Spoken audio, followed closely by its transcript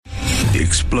The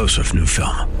explosive new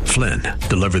film, Flynn,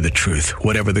 deliver the truth,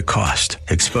 whatever the cost,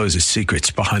 exposes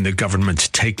secrets behind the government's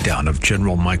takedown of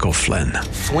General Michael Flynn.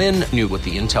 Flynn knew what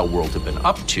the intel world had been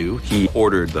up to. He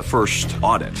ordered the first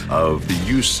audit of the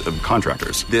use of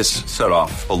contractors. This set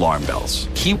off alarm bells.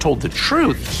 He told the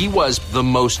truth. He was the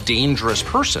most dangerous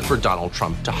person for Donald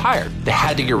Trump to hire. They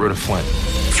had to get rid of Flynn.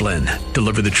 Flynn,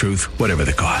 deliver the truth, whatever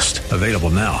the cost. Available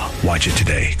now. Watch it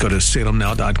today. Go to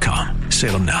salemnow.com.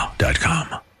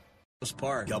 salemnow.com.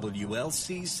 Park,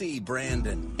 WLCC,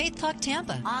 Brandon. Faith Talk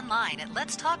Tampa. Online at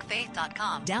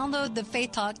letstalkfaith.com. Download the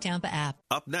Faith Talk Tampa app.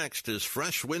 Up next is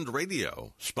Fresh Wind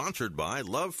Radio, sponsored by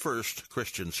Love First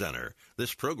Christian Center.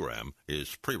 This program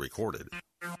is pre-recorded.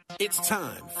 It's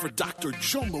time for Dr.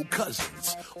 Jomo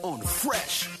Cousins on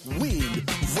Fresh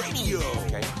Wind Radio.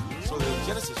 Okay, so in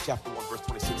Genesis chapter 1, verse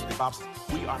 26, the Bible says,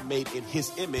 we are made in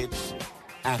his image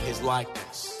and his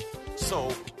likeness.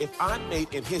 So if I'm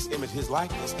made in his image, his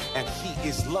likeness, and he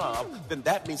is love, then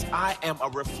that means I am a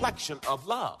reflection of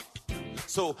love.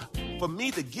 So for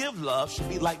me to give love should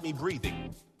be like me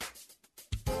breathing,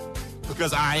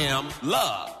 because I am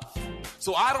love.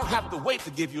 So I don't have to wait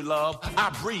to give you love. I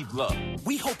breathe love.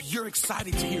 We hope you're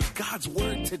excited to hear God's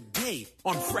word today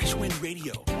on Fresh Wind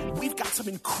Radio. We've got some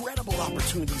incredible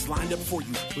opportunities lined up for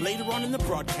you later on in the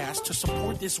broadcast to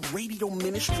support this radio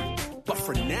ministry. But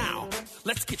for now,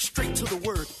 let's get straight to the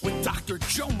word with Dr.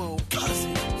 Jomo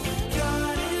Cousins.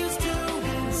 God is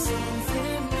doing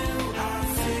something new. I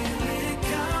feel it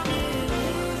coming.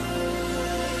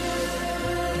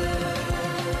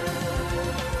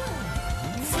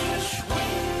 Fresh Wind.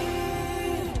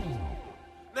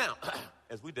 Now,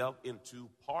 as we delve into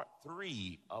part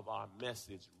 3 of our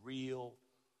message, Real,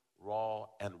 Raw,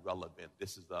 and Relevant.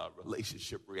 This is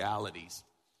relationship realities.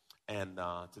 And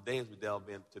today, as we delve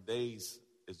in, today's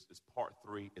is part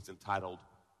 3. It's entitled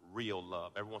Real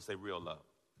Love. Everyone say Real Love.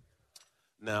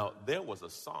 Now, there was a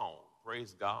song,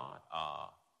 praise God,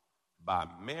 by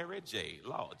Mary J.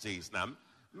 Lord, jeez. Now,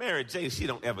 Mary J., she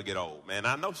don't ever get old, man.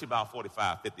 I know she's about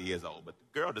 45, 50 years old, but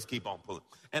the girl just keep on pulling.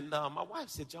 And my wife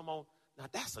said, Jomo, now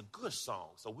that's a good song,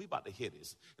 so we about to hear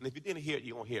this. And if you didn't hear it,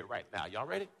 you're going to hear it right now. Y'all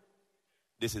ready?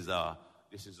 This is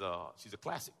she's a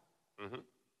classic. Mm-hmm.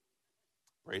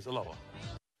 Praise the Lord.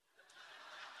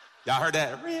 Y'all heard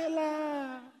that? Real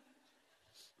love.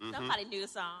 Mm-hmm. Somebody knew the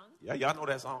song. Yeah, y'all know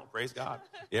that song. Praise God.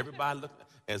 Everybody look,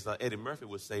 as Eddie Murphy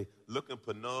would say, looking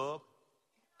for nub.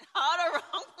 All the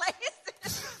wrong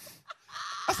places.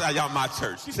 That's how y'all my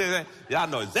church. She said that. Y'all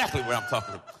know exactly where I'm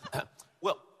talking about.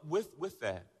 Well, with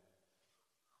that,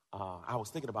 I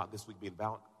was thinking about this week being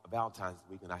Valentine's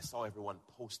week, and I saw everyone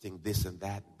posting this and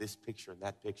that, and this picture and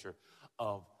that picture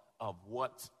of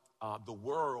what the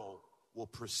world will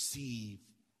perceive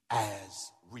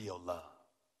as real love.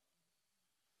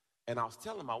 And I was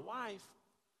telling my wife,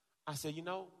 I said,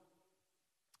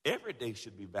 every day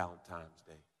should be Valentine's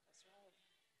Day. That's right.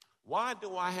 Why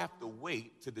do I have to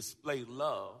wait to display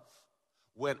love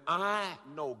when I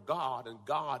know God and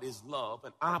God is love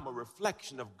and I'm a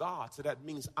reflection of God? So that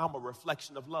means I'm a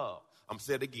reflection of love. I'm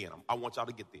saying it again. I want y'all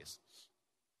to get this.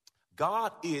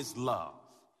 God is love.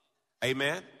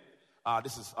 Amen.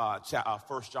 This is 1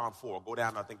 John 4. Go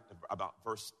down, I think, about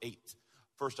verse 8.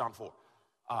 1 John 4.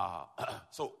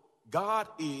 So God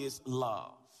is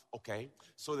love. Okay.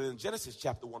 So then in Genesis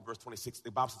chapter 1, verse 26,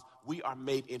 the Bible says, we are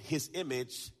made in his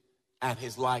image and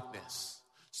his likeness.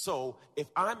 So if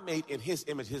I'm made in his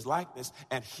image, his likeness,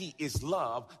 and he is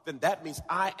love, then that means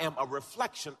I am a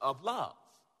reflection of love.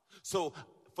 So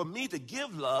for me to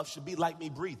give love should be like me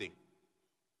breathing,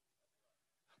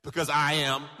 because I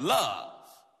am love.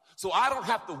 So I don't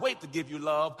have to wait to give you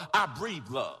love. I breathe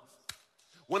love.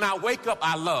 When I wake up,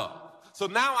 I love. So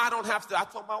now I don't have to. I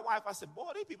told my wife, I said,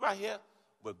 boy, these people right here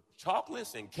with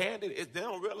chocolates and candy, they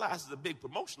don't realize it's a big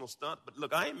promotional stunt. But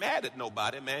look, I ain't mad at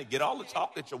nobody, man. Get all the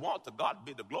chocolate you want. To God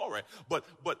be the glory. But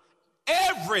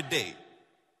every day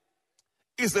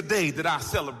is a day that I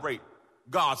celebrate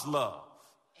God's love.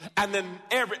 And then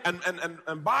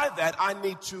and by that, I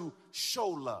need to show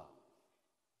love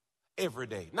every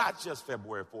day, not just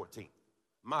February 14th,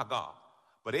 my God,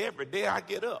 but every day I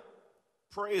get up.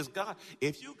 Praise God.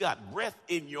 If you got breath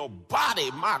in your body,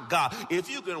 my God,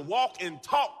 if you can walk and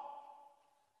talk,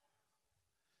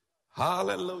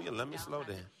 hallelujah. Let me slow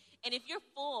down. And if you're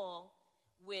full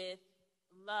with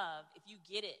love, if you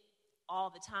get it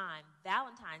all the time,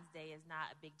 Valentine's Day is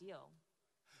not a big deal.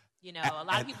 A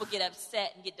lot of people get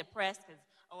upset and get depressed because,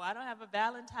 I don't have a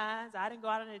Valentine's. I didn't go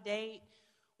out on a date.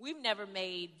 We've never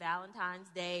made Valentine's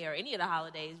Day or any of the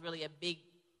holidays really a big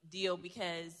deal,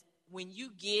 because when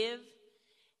you give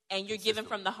and you're giving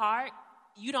from the heart,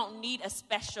 you don't need a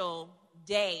special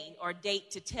day or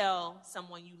date to tell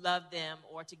someone you love them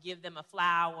or to give them a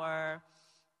flower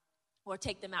or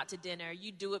take them out to dinner.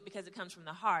 You do it because it comes from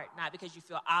the heart, not because you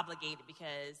feel obligated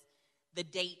because the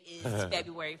date is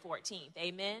February 14th.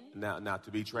 Amen? Now,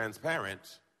 to be transparent,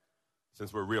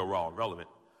 since we're real, raw, and relevant,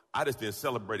 I just didn't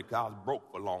celebrate it because I was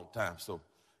broke for a long time. So,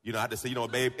 I just say,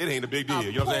 babe, it ain't a big deal.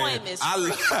 You know what I'm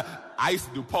saying? I used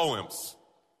to do poems.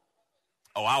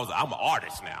 Oh, I'm an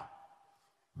artist now.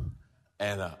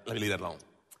 And let me leave that alone.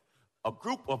 A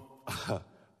group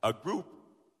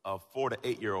of 4 to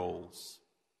 8 year olds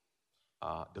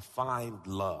defined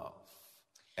love,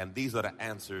 and these are the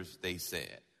answers they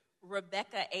said.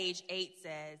 Rebecca, age 8,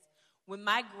 says, when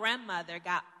my grandmother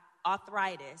got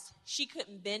arthritis, she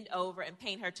couldn't bend over and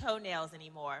paint her toenails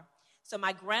anymore. So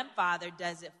my grandfather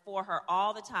does it for her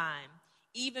all the time,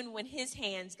 even when his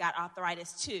hands got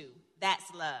arthritis too.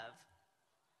 That's love.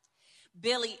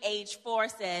 Billy, age 4,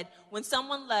 said, when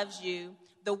someone loves you,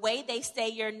 the way they say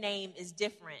your name is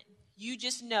different. You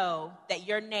just know that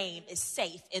your name is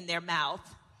safe in their mouth.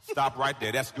 Stop right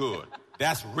there. That's good.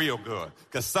 That's real good.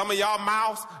 Because some of y'all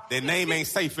mouths, their name ain't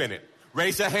safe in it.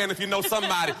 Raise your hand if you know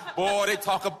somebody. Boy, they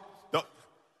talk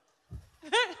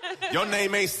your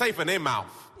name ain't safe in their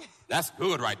mouth. That's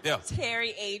good right there.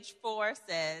 Terry, age 4,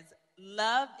 says,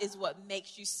 love is what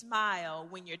makes you smile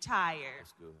when you're tired.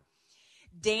 That's good.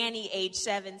 Danny, age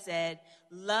 7, said,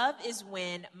 love is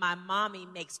when my mommy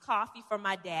makes coffee for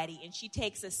my daddy and she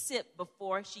takes a sip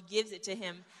before she gives it to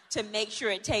him to make sure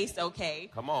it tastes okay.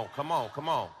 Come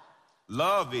on.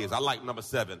 Love is, I like number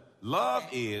 7. Love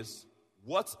is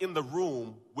what's in the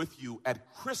room with you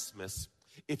at Christmas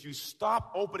if you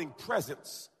stop opening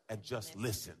presents and just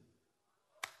listen.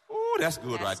 Ooh, that's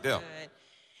good right there. Good.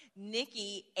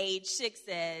 Nikki, age 6,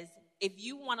 says, if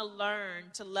you want to learn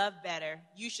to love better,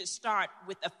 you should start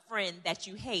with a friend that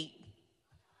you hate.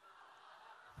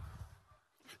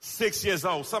 6 years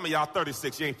old. Some of y'all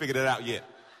 36, you ain't figured it out yet.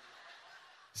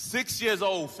 6 years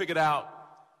old, figured out.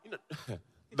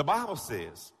 The Bible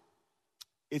says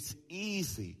it's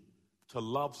easy to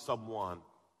love someone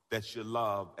that you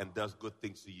love and does good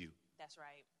things to you. That's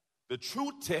right. The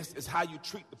true test is how you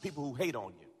treat the people who hate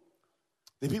on you,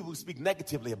 the people who speak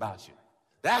negatively about you.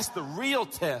 That's the real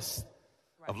test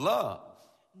of love.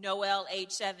 Noel,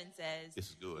 age 7, says, this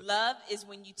is good. Love is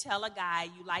when you tell a guy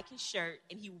you like his shirt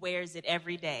and he wears it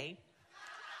every day.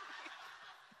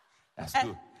 That's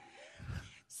good.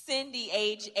 Cindy,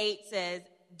 age 8, says,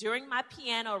 during my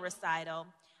piano recital,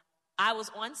 I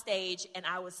was on stage and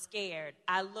I was scared.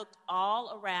 I looked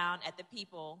all around at the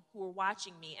people who were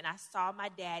watching me and I saw my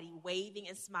daddy waving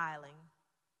and smiling.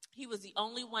 He was the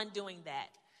only one doing that.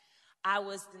 I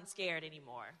wasn't scared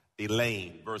anymore.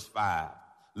 Elaine, verse 5.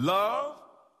 Love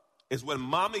is when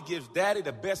mommy gives daddy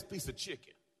the best piece of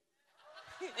chicken.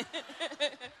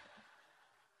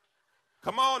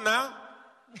 Come on now.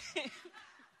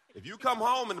 If you come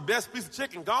home and the best piece of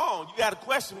chicken gone, you got to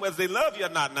question whether they love you or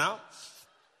not now.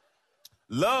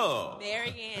 Love.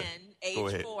 Marianne,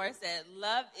 age 4, said,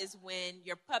 love is when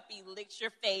your puppy licks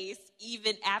your face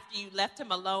even after you left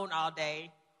him alone all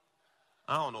day.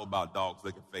 I don't know about dogs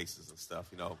licking faces and stuff,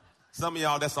 Some of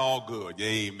y'all, that's all good.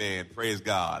 Amen. Praise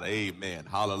God. Amen.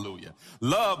 Hallelujah.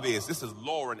 Love is, this is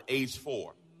Lauren, age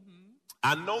 4.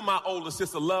 I know my older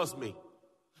sister loves me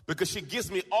because she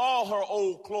gives me all her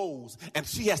old clothes and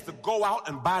she has to go out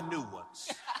and buy new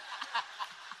ones.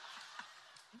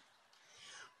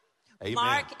 Amen.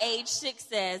 Mark, age 6,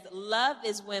 says, love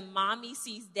is when mommy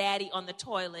sees daddy on the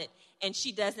toilet and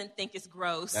she doesn't think it's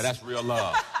gross. Now, that's real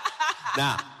love.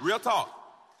 Now, real talk.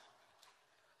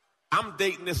 I'm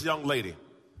dating this young lady.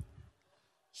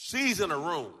 She's in a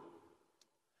room.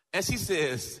 And she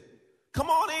says, come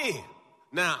on in.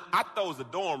 Now, I thought it was a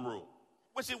dorm room,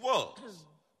 which it was.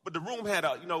 But the room had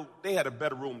they had a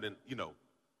better room than,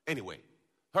 Anyway,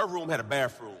 her room had a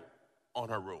bathroom on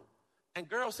her room. And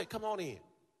girl said, come on in.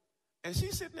 And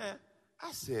she said, there.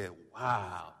 I said,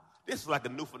 wow, this is like a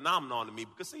new phenomenon to me.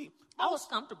 Because, see, I was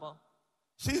comfortable.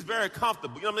 She's very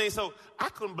comfortable. You know what I mean? So I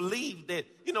couldn't believe that,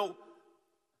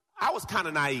 I was kind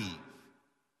of naive,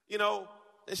 and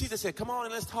she just said, come on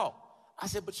and let's talk. I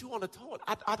said, but you want to talk?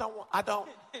 I don't want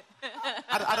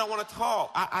to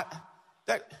talk.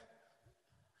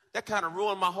 That kind of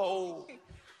ruined my whole,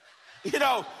 I don't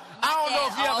know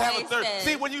if you ever have a certain,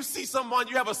 see, when you see someone,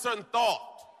 you have a certain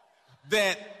thought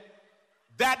that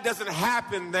doesn't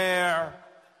happen there.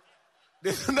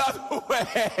 There's another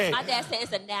way. My dad said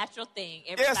it's a natural thing.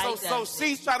 So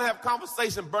she's trying to have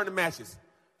conversation, burning matches.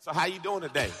 So how you doing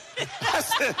today? I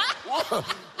said, whoa.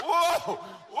 whoa.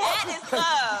 That is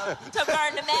love, to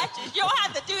burn the matches. You don't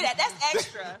have to do that. That's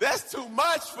extra. That's too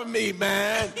much for me,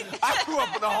 man. I grew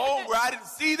up in a home where I didn't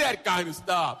see that kind of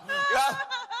stuff. Yeah.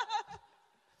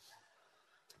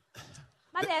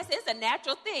 My dad says it's a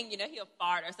natural thing. You know, he'll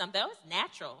fart or something. Oh, it's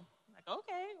natural. I'm like,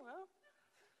 okay, well,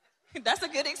 that's a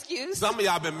good excuse. Some of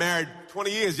y'all been married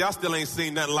 20 years. Y'all still ain't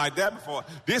seen nothing like that before.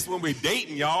 This when we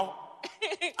dating, y'all.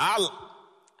 I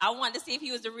wanted to see if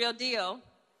he was the real deal.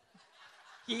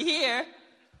 He here.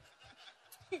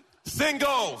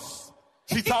 Singles,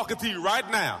 she talking to you right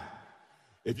now.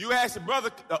 If you ask your brother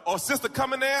or sister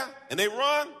come in there and they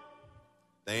run,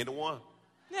 they ain't the one.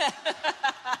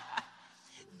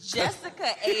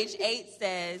 Jessica, age 8,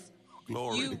 says,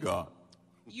 Glory to God.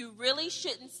 You really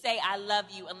shouldn't say I love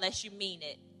you unless you mean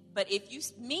it. But if you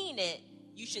mean it,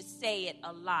 you should say it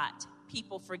a lot.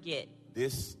 People forget.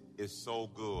 This is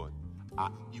so good.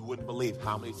 You wouldn't believe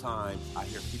how many times I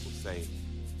hear people say,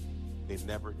 they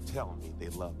never tell me they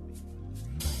love me.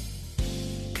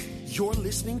 You're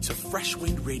listening to Fresh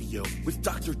Wind Radio with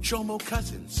Dr. Jomo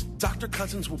Cousins. Dr.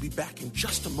 Cousins will be back in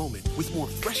just a moment with more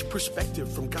fresh perspective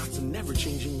from God's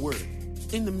never-changing word.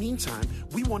 In the meantime,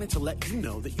 we wanted to let you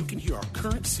know that you can hear our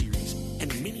current series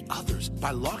and many others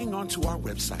by logging on to our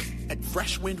website at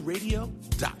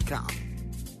freshwindradio.com.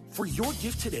 For your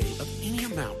gift today of any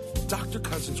amount, Dr.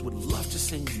 Cousins would love to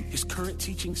send you his current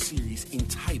teaching series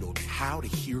entitled How to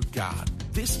Hear God.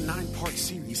 This 9-part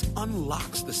series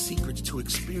unlocks the secrets to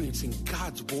experiencing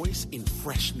God's voice in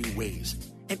fresh new ways,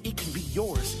 and it can be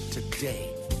yours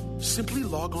today. Simply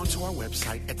log on to our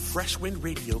website at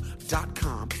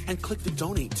freshwindradio.com and click the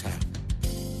Donate tab.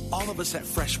 All of us at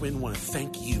Fresh Wind want to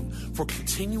thank you for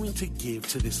continuing to give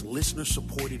to this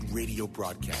listener-supported radio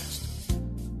broadcast.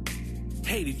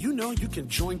 Hey, did you know you can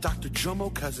join Dr.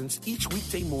 Jomo Cousins each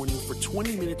weekday morning for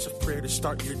 20 minutes of prayer to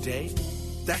start your day?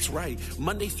 That's right.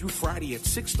 Monday through Friday at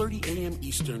 6:30 a.m.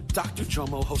 Eastern, Dr.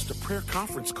 Jomo hosts a prayer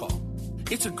conference call.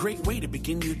 It's a great way to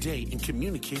begin your day in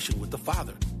communication with the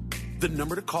Father. The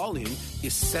number to call in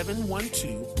is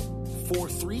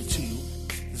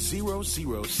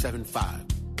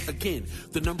 712-432-0075. Again,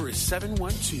 the number is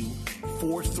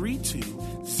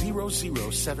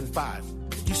 712-432-0075.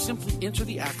 You simply enter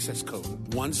the access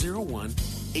code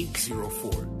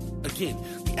 101804. Again,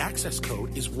 the access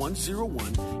code is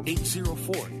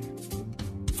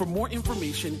 101804. For more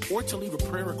information or to leave a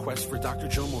prayer request for Dr.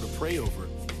 Jomo to pray over,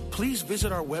 please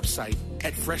visit our website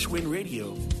at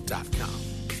freshwindradio.com.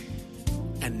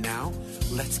 And now,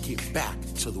 let's get back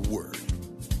to the Word.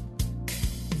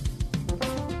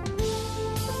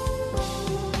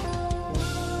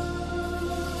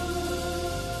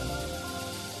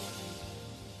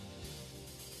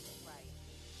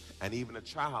 And even a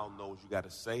child knows you got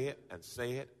to say it and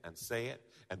say it and say it.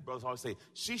 And brothers always say,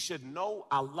 she should know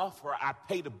I love her. I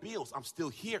pay the bills. I'm still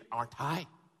here, aren't I?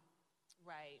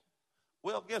 Right.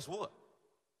 Well, guess what?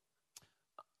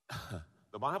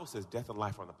 The Bible says death and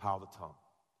life are in the power of the tongue,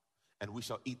 and we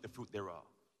shall eat the fruit thereof.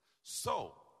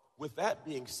 So, with that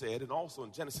being said, and also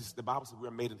in Genesis, the Bible says we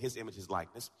are made in his image, his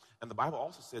likeness. And the Bible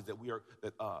also says that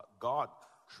God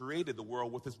created the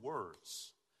world with his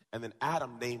words. And then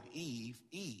Adam named Eve,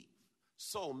 Eve.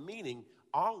 So, meaning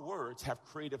our words have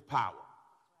creative power.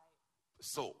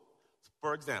 So,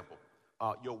 for example,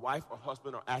 your wife or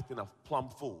husband are acting a plumb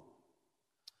fool.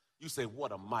 You say,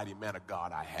 what a mighty man of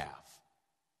God I have.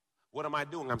 What am I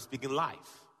doing? I'm speaking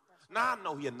life. Now, I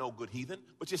know you're no good heathen,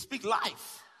 but you speak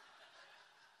life.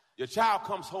 Your child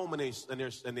comes home and they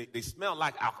smell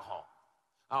like alcohol.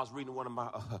 I was reading one of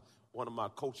my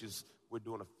coaches. We're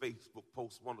doing a Facebook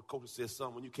post. One of the coaches said,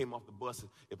 son, when you came off the bus,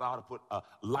 if I would have put a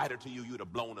lighter to you, you'd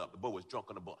have blown up. The boy was drunk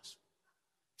on the bus.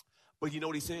 But you know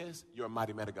what he says? You're a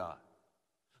mighty man of God.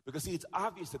 Because, see, it's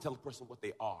obvious to tell a person what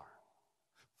they are.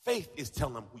 Faith is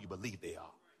telling them who you believe they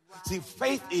are. Right. See,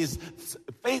 faith is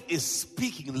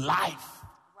speaking life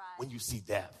when you see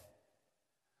death.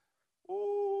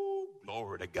 Ooh,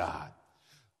 glory to God.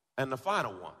 And the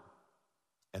final one,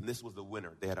 and this was the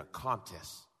winner. They had a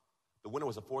contest. The winner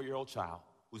was a 4-year-old child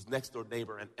whose next-door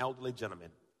neighbor, an elderly gentleman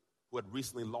who had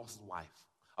recently lost his wife.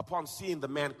 Upon seeing the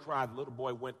man cry, the little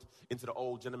boy went into the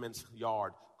old gentleman's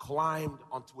yard, climbed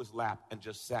onto his lap, and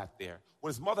just sat there.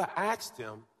 When his mother asked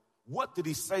him, what did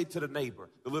he say to the neighbor?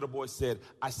 The little boy said,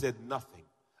 I said nothing.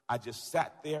 I just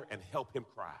sat there and helped him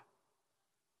cry.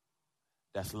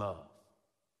 That's love.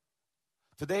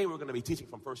 Today we're going to be teaching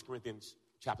from 1 Corinthians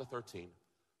chapter 13.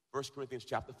 1 Corinthians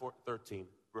chapter 13,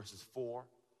 verses 4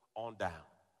 on down.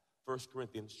 1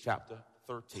 Corinthians chapter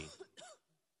 13.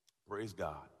 Praise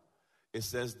God. It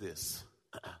says this.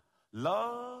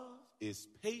 Love is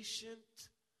patient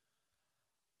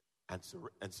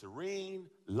And serene,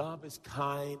 love is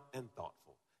kind and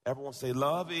thoughtful. Everyone say,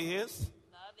 love is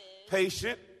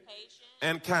patient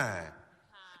and kind.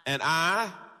 And I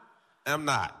am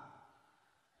not.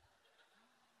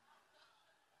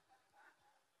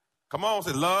 Come on,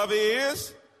 say, love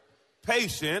is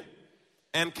patient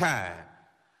and kind.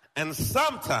 And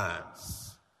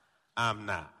sometimes I'm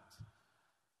not.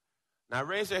 Now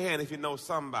raise your hand if you know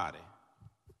somebody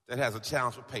that has a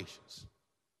challenge with patience.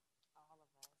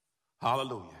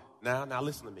 Hallelujah. Now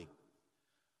listen to me.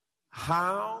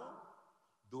 How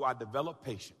do I develop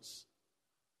patience?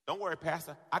 Don't worry,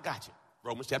 Pastor. I got you.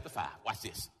 Romans chapter 5. Watch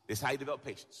this. This is how you develop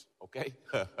patience, okay?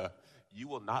 You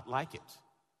will not like it.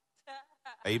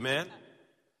 Amen?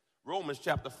 Romans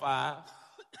chapter 5,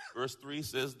 verse 3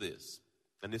 says this,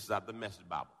 and this is out of the Message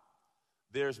Bible.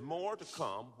 There's more to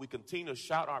come. We continue to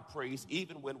shout our praise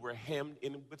even when we're hemmed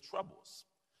in with troubles,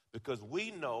 because we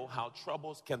know how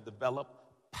troubles can develop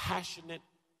passionate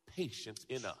patience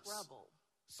in us. Trouble.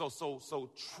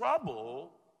 So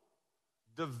trouble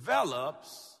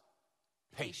develops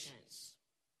patience.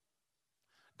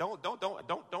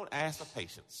 Don't ask for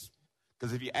patience,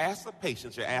 because if you ask for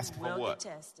patience, you're asking for what?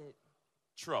 Get tested.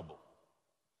 Trouble.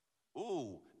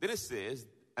 Ooh. Then it says,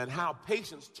 and how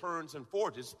patience turns and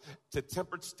forges to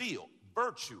tempered steel,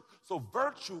 virtue. So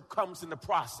virtue comes in the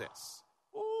process.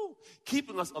 Ooh,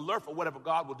 keeping us alert for whatever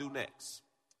God will do next.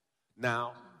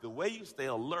 Now, the way you stay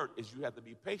alert is you have to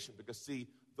be patient, because, see,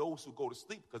 those who go to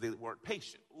sleep because they weren't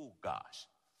patient. Oh, gosh.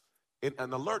 In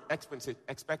an alert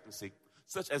expectancy,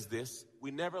 such as this,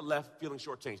 we never left feeling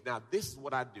shortchanged. Now, this is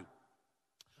what I do.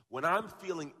 When I'm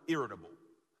feeling irritable,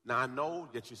 now I know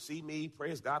that you see me,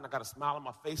 praise God, and I got a smile on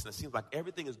my face, and it seems like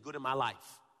everything is good in my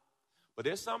life. But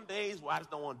there's some days where I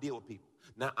just don't want to deal with people.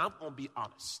 Now, I'm going to be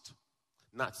honest.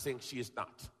 Not saying she is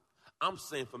not. I'm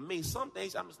saying for me, some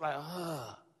days I'm just like,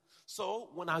 So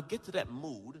when I get to that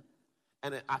mood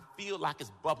and I feel like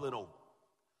it's bubbling over,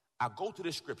 I go to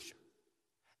this scripture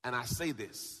and I say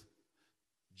this: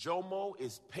 Jomo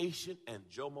is patient and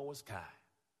Jomo is kind.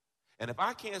 And if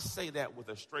I can't say that with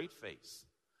a straight face,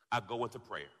 I go into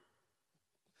prayer.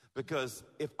 Because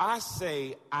if I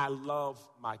say I love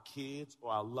my kids,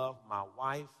 or I love my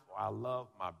wife, or I love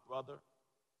my brother,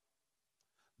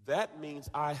 that means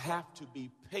I have to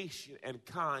be patient and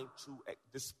kind to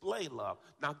display love.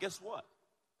 Now, guess what?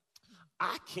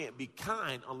 I can't be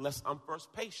kind unless I'm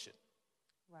first patient.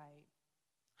 Right.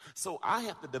 So I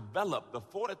have to develop the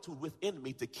fortitude within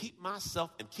me to keep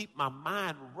myself and keep my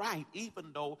mind right,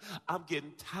 even though I'm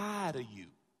getting tired of you.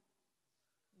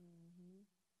 Mm-hmm.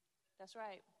 That's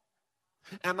right.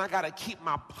 And I got to keep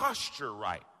my posture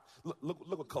right. Look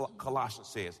what Colossians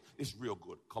says. It's real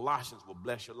good. Colossians will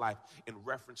bless your life in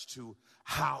reference to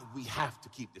how we have to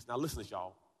keep this. Now listen to this,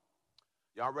 y'all.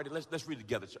 Y'all ready? Let's read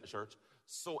together, church.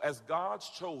 So as God's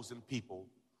chosen people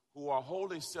who are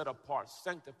wholly set apart,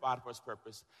 sanctified for his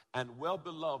purpose, and well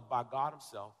beloved by God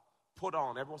himself, put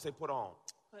on. Everyone say put on.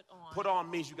 Put on. Put on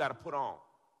means you got to put on.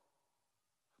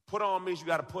 Put on means you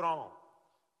got to put on.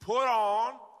 Put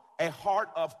on a heart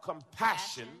of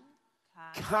compassion,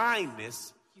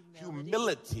 kindness,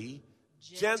 humility,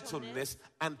 gentleness,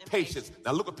 and patience.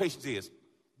 Now look what patience is,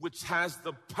 which has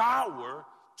the power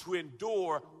to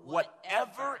endure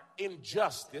whatever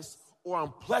injustice or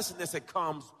unpleasantness that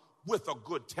comes with a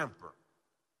good temper.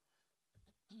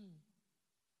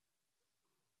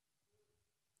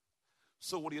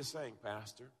 So what are you saying,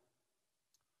 Pastor?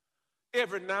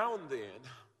 Every now and then,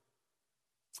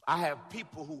 I have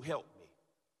people who help me.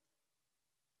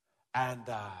 And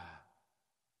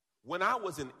when I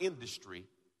was in industry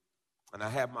and I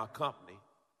had my company,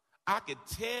 I could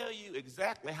tell you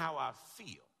exactly how I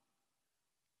feel.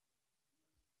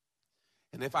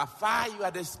 And if I fire you,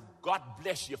 I just, God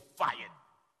bless you, fired.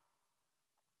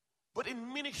 But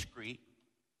in ministry,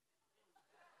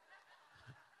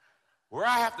 where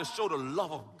I have to show the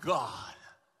love of God,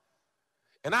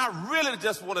 and I really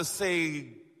just want to say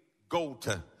go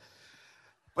to,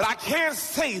 but I can't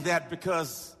say that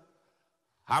because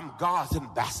I'm God's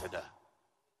ambassador.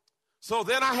 So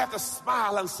then I have to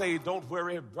smile and say, don't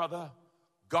worry, brother,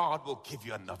 God will give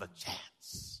you another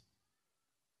chance.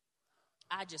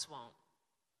 I just won't.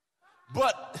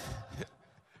 But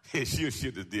she'll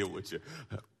just deal with you.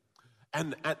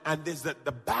 And there's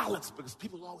the balance, because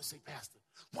people always say, Pastor,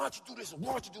 why don't you do this and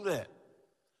why don't you do that?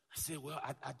 I said, well,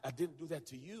 I didn't do that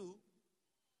to you.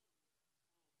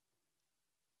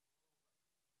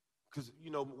 Because, you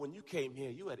know, when you came here,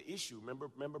 you had an issue. Remember,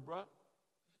 bro?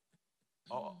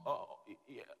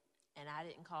 Yeah. And I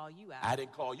didn't call you out. I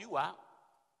didn't call you out.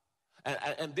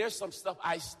 And there's some stuff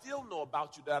I still know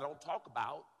about you that I don't talk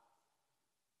about.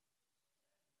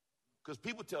 Because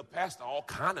people tell pastor all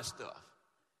kind of stuff.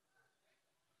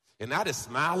 And I just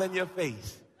smile in your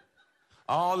face.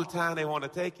 All the time they want to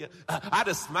take you. I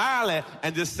just smile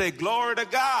and just say, glory to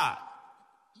God.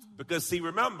 Because, see,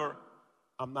 remember,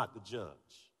 I'm not the judge.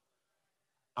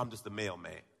 I'm just the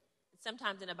mailman.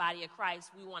 Sometimes in the body of Christ,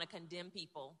 we want to condemn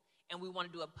people, and we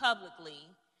want to do it publicly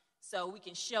so we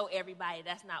can show everybody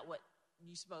that's not what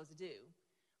you're supposed to do.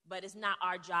 But it's not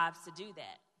our jobs to do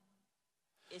that.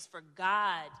 It's for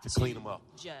God to clean them up.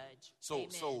 Judge.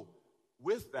 So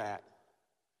with that,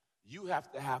 you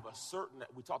have to have a certain,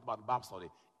 we talked about in Bible study,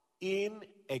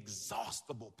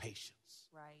 inexhaustible patience.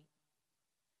 Right.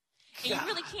 And you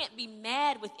really can't be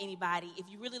mad with anybody if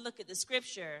you really look at the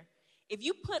scripture. If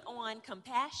you put on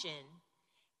compassion,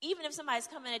 even if somebody's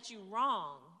coming at you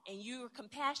wrong and you're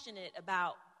compassionate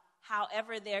about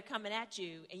however they're coming at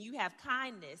you, and you have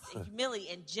kindness and humility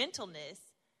and gentleness,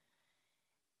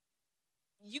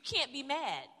 you can't be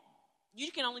mad.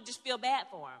 You can only just feel bad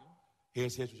for them.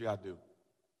 Here's what you got to do.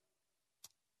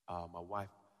 My wife,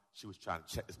 she was trying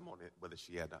to check this morning whether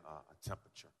she had a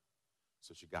temperature.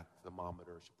 So she got the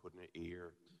thermometer, she put it in her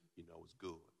ear, it was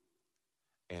good.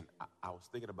 And I was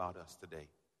thinking about us today.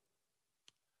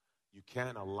 You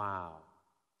can't allow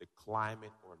the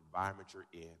climate or environment you're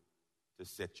in to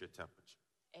set your temperature.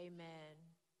 Amen.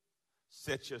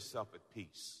 Set yourself at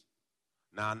peace.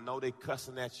 Now, I know they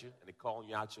cussing at you and they calling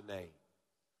you out your name,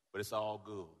 but it's all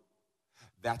good.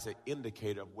 That's an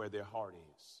indicator of where their heart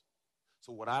is.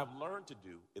 So what I've learned to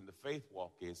do in the faith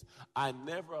walk is I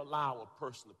never allow a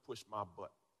person to push my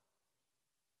butt.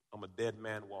 I'm a dead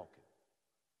man walking.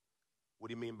 What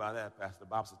do you mean by that, Pastor? The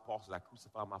Bible says, Paul says, I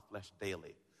crucify my flesh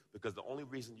daily. Because the only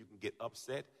reason you can get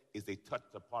upset is they touch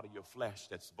the part of your flesh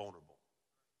that's vulnerable.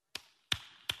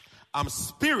 I'm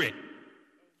spirit.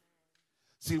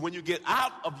 See, when you get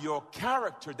out of your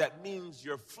character, that means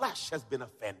your flesh has been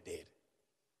offended.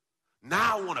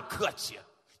 Now I want to cut you.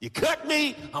 You cut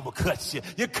me, I'm going to cut you.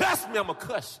 You cuss me, I'm going to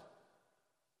cuss you.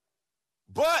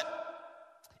 But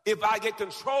if I get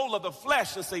control of the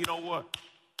flesh and say, you know what?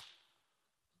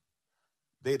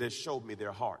 They just showed me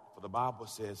their heart. For the Bible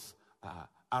says, out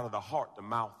of the heart, the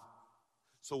mouth.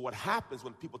 So what happens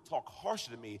when people talk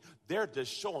harshly to me, they're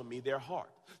just showing me their heart.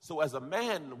 So as a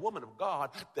man and a woman of God,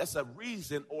 that's a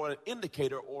reason or an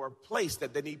indicator or a place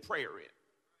that they need prayer in.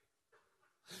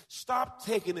 Stop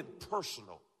taking it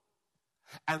personal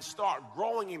and start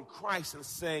growing in Christ and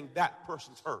saying that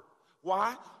person's hurt.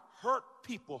 Why? Hurt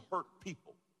people hurt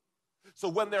people. So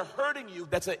when they're hurting you,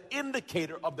 that's an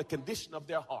indicator of the condition of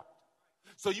their heart.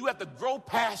 So you have to grow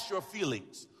past your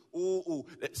feelings.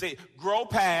 Say, grow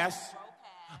past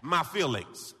my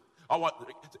feelings.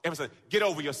 Everyone say, get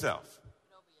over yourself.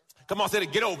 Come on, say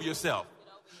it, get over yourself.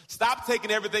 Stop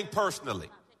taking everything personally.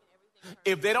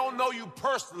 If they don't know you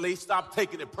personally, stop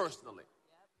taking it personally.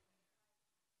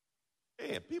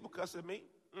 Yeah, people cuss at me.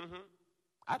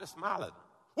 I just smile at them.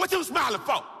 What you smiling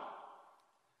for?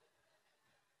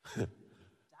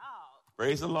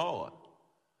 Praise the Lord.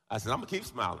 I said, I'm going to keep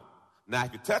smiling. Now,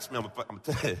 if you touch me, I'm going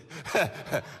to tell you.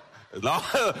 long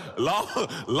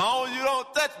as you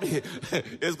don't touch me,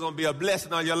 it's going to be a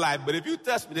blessing on your life. But if you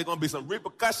touch me, there's going to be some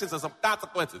repercussions and some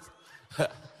consequences.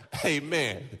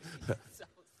 Amen. So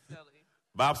silly.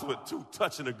 Bible said, two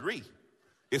touch and agree.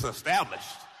 It's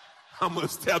established. I'm going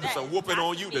to establish a whooping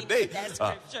on you today. That's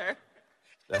scripture.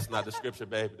 That's not the scripture,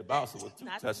 baby. The Bible said, two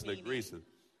touch and agree.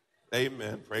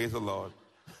 Amen. Praise the Lord.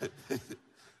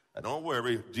 Don't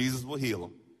worry. Jesus will heal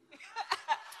them.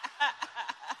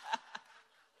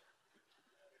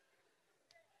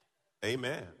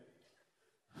 Amen.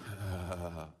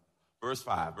 Verse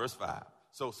 5.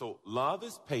 So love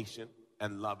is patient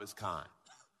and love is kind.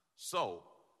 So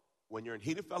when you're in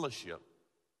heated fellowship,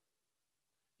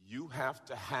 you have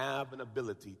to have an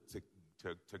ability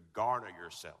to garner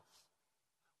yourself.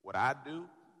 What I do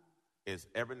is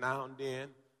every now and then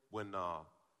when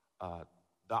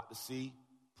Dr. C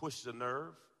pushes a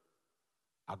nerve,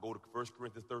 I go to 1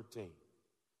 Corinthians 13.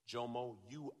 Jomo,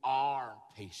 you are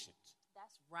patient.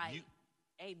 That's right.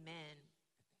 Amen.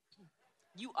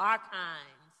 You are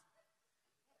kind.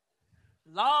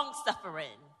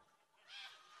 Long-suffering.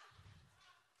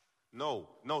 No.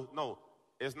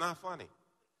 It's not funny.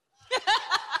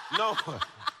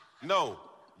 No.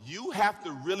 You have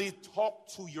to really talk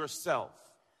to yourself.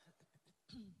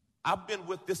 I've been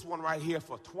with this one right here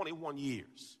for 21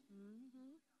 years.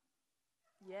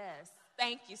 Yes.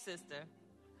 Thank you, sister.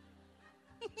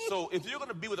 So if you're going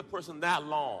to be with a person that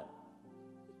long,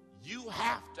 you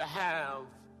have to have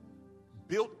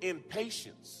built-in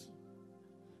patience.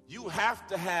 You have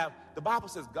to have the Bible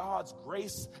says God's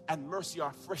grace and mercy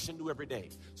are fresh and new every day.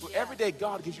 So every day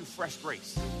God gives you fresh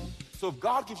grace. So if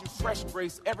God gives you fresh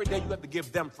grace, every day you have to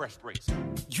give them fresh grace.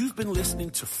 You've been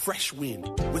listening to Fresh Wind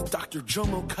with Dr.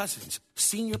 Jomo Cousins,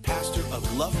 Senior Pastor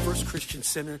of Love First Christian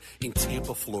Center in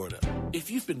Tampa, Florida. If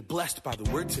you've been blessed by the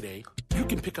word today, you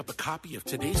can pick up a copy of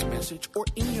today's message or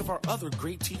any of our other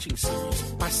great teaching series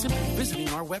by simply visiting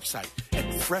our website at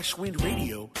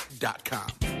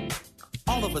freshwindradio.com.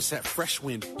 All of us at Fresh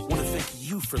Wind want to thank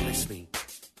you for listening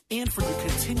and for your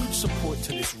continued support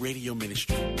to this radio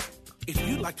ministry. If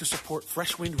you'd like to support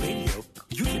Fresh Wind Radio,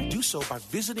 you can do so by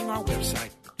visiting our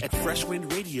website at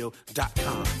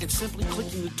freshwindradio.com and simply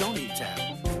clicking the Donate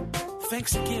tab.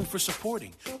 Thanks again for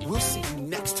supporting. We'll see you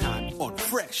next time on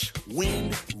Fresh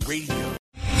Wind Radio.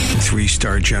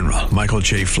 3-star General Michael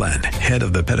J. Flynn, head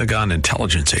of the Pentagon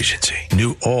Intelligence Agency,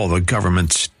 knew all the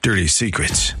government's dirty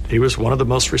secrets. He was one of the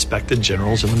most respected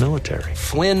generals in the military.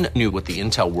 Flynn knew what the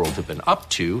intel world had been up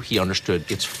to. He understood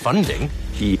its funding.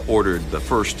 He ordered the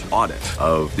first audit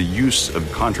of the use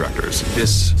of contractors.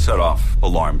 This set off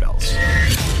alarm bells.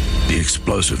 The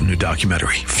explosive new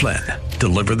documentary, Flynn,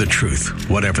 Deliver the Truth,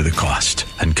 Whatever the Cost,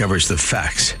 uncovers the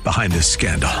facts behind this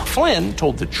scandal. Flynn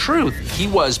told the truth. He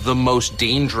was the most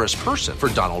dangerous person for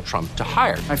Donald Trump to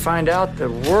hire. I find out the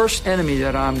worst enemy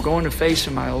that I'm going to face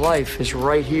in my life is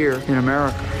right here in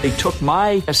America. They took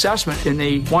my assessment and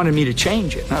they wanted me to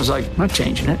change it. And I was like, I'm not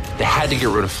changing it. They had to get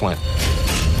rid of Flynn.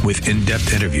 With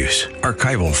in-depth interviews,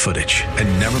 archival footage, and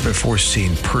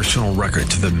never-before-seen personal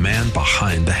records of the man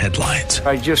behind the headlines.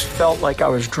 I just felt like I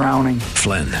was drowning.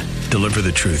 Flynn, Deliver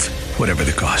the Truth, Whatever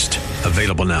the Cost.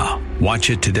 Available now.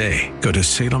 Watch it today. Go to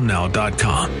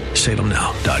salemnow.com.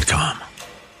 salemnow.com.